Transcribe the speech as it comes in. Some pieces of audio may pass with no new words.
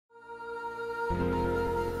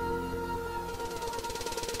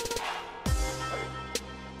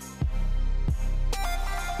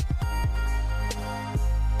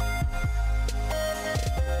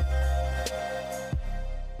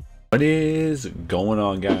What is going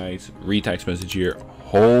on, guys? Retext message here.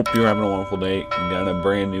 Hope you're having a wonderful day. Got a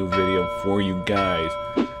brand new video for you guys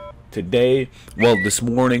today. Well, this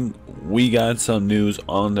morning we got some news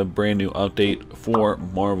on the brand new update for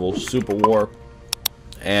Marvel Super War,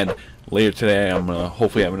 and later today I'm gonna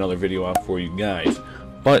hopefully have another video out for you guys.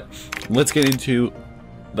 But let's get into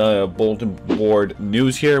the bulletin board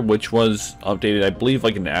news here, which was updated I believe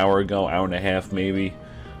like an hour ago, hour and a half maybe.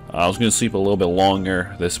 I was going to sleep a little bit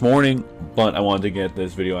longer this morning, but I wanted to get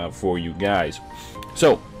this video out for you guys.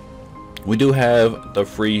 So, we do have the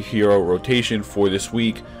free hero rotation for this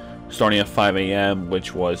week, starting at 5 a.m.,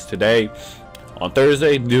 which was today. On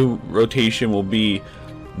Thursday, new rotation will be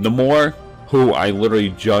Namor, who I literally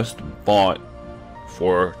just bought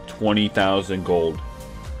for 20,000 gold.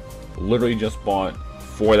 Literally just bought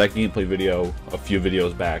for that gameplay video a few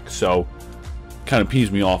videos back. So, kind of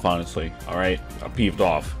peeves me off, honestly. Alright, I'm peeved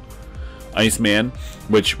off. Iceman,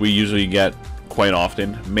 which we usually get quite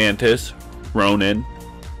often. Mantis, Ronin,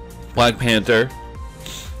 Black Panther,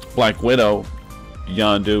 Black Widow,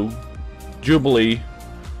 Yondu, Jubilee,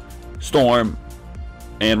 Storm,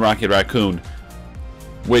 and Rocket Raccoon,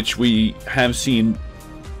 which we have seen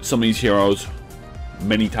some of these heroes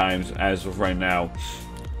many times as of right now.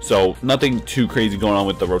 So nothing too crazy going on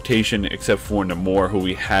with the rotation except for Namor, who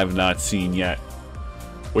we have not seen yet,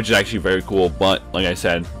 which is actually very cool. But like I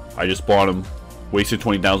said, I just bought him, wasted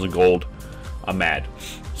 20,000 gold. I'm mad.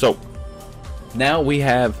 So now we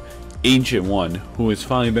have Ancient One, who has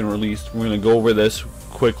finally been released. We're going to go over this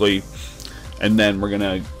quickly, and then we're going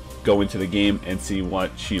to go into the game and see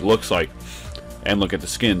what she looks like and look at the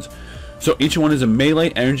skins. So Ancient One is a melee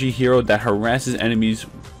energy hero that harasses enemies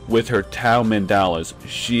with her Tau Mandalas.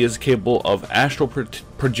 She is capable of astral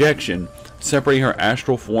projection, separating her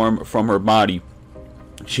astral form from her body.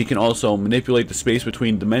 She can also manipulate the space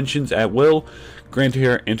between dimensions at will, granting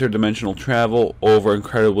her interdimensional travel over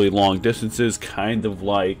incredibly long distances, kind of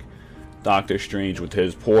like Doctor Strange with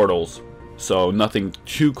his portals. So nothing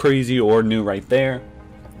too crazy or new right there,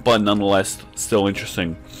 but nonetheless still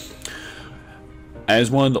interesting.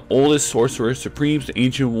 As one of the oldest Sorcerer Supremes, the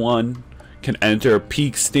Ancient One can enter a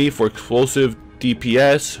peak state for explosive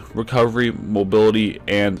DPS, recovery, mobility,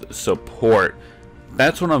 and support.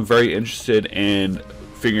 That's what I'm very interested in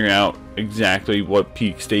figuring out exactly what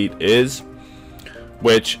peak state is,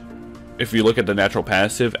 which if you look at the natural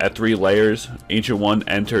passive at 3 layers, Ancient One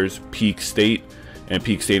enters peak state, and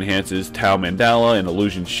peak state enhances Tau Mandala and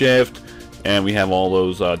Illusion Shift, and we have all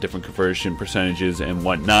those different conversion percentages and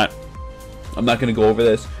whatnot. I'm not going to go over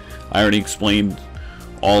this. I already explained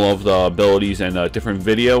all of the abilities in a different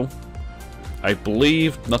video. I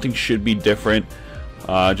believe nothing should be different.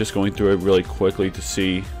 Just going through it really quickly to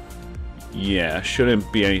see. Yeah, shouldn't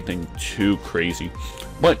be anything too crazy,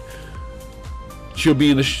 but she'll be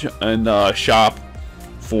in the shop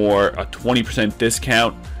for a 20%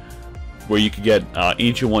 discount, where you could get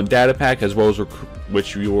Ancient One data pack, as well as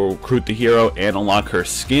which you will recruit the hero and unlock her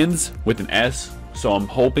skins with an S. So I'm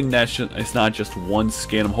hoping that it's not just one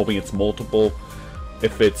skin. I'm hoping it's multiple.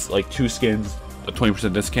 If it's like 2 skins, a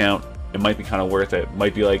 20% discount, it might be kind of worth it. It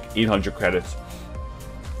might be like 800 credits.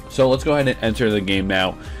 So let's go ahead and enter the game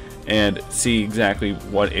now and see exactly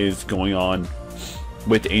what is going on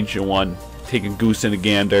with Ancient One. Taking goose and a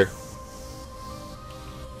gander.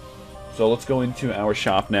 So let's go into our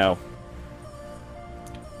shop now,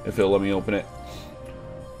 if it'll let me open it.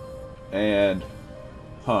 And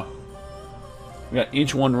we got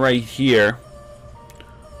Ancient One right here.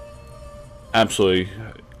 Absolutely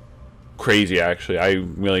crazy, actually. I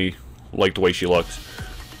really like the way she looks,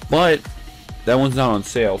 but that one's not on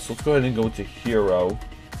sale. So let's go ahead and go to Hero,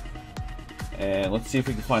 and let's see if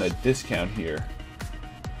we can find a discount here.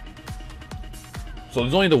 So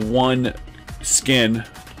there's only the one skin,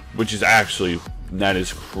 which is actually, that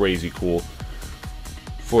is crazy cool,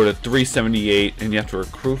 for the 378, and you have to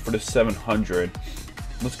recruit for the 700.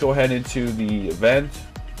 Let's go ahead into the event.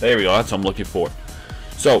 There we go, that's what I'm looking for.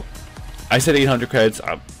 So I said 800 credits.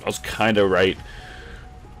 I was kind of right.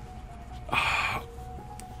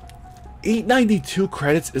 892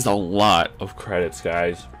 credits is a lot of credits,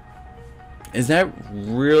 guys. Is that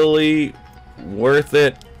really worth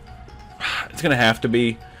it? It's gonna have to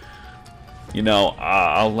be. You know,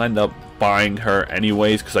 I'll end up buying her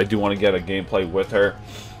anyways, because I do want to get a gameplay with her.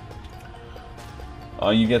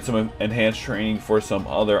 You get some enhanced training for some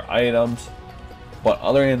other items, but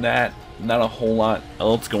other than that, not a whole lot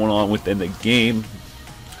else going on within the game.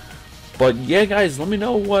 But yeah, guys, let me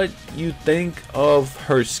know what you think of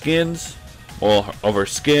her skins, or of her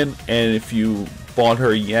skin, and if you bought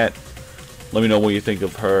her yet, let me know what you think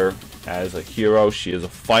of her as a hero. She is a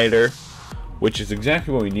fighter, which is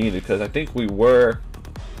exactly what we needed, because I think we were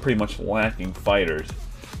pretty much lacking fighters.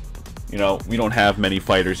 You know, we don't have many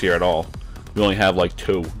fighters here at all. We only have like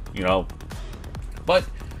 2, you know. But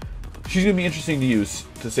she's going to be interesting to use,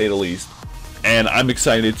 to say the least. And I'm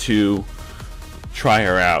excited to try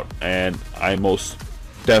her out. And I most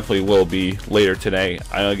definitely will be later today.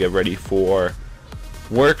 I'll get ready for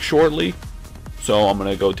work shortly. So I'm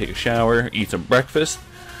going to go take a shower, eat some breakfast.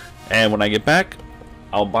 And when I get back,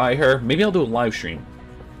 I'll buy her. Maybe I'll do a live stream.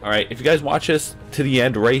 Alright, if you guys watch this to the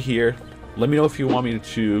end right here, let me know if you want me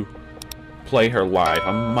to play her live.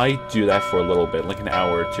 I might do that for a little bit, like an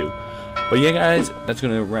hour or 2. But yeah, guys, that's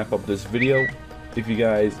going to wrap up this video. If you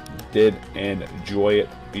guys did enjoy it,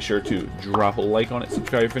 be sure to drop a like on it,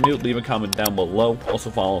 subscribe if you're new, leave a comment down below. Also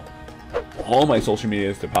follow all my social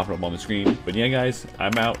medias that pop up on the screen. But yeah, guys,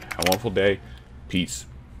 I'm out. Have a wonderful day. Peace.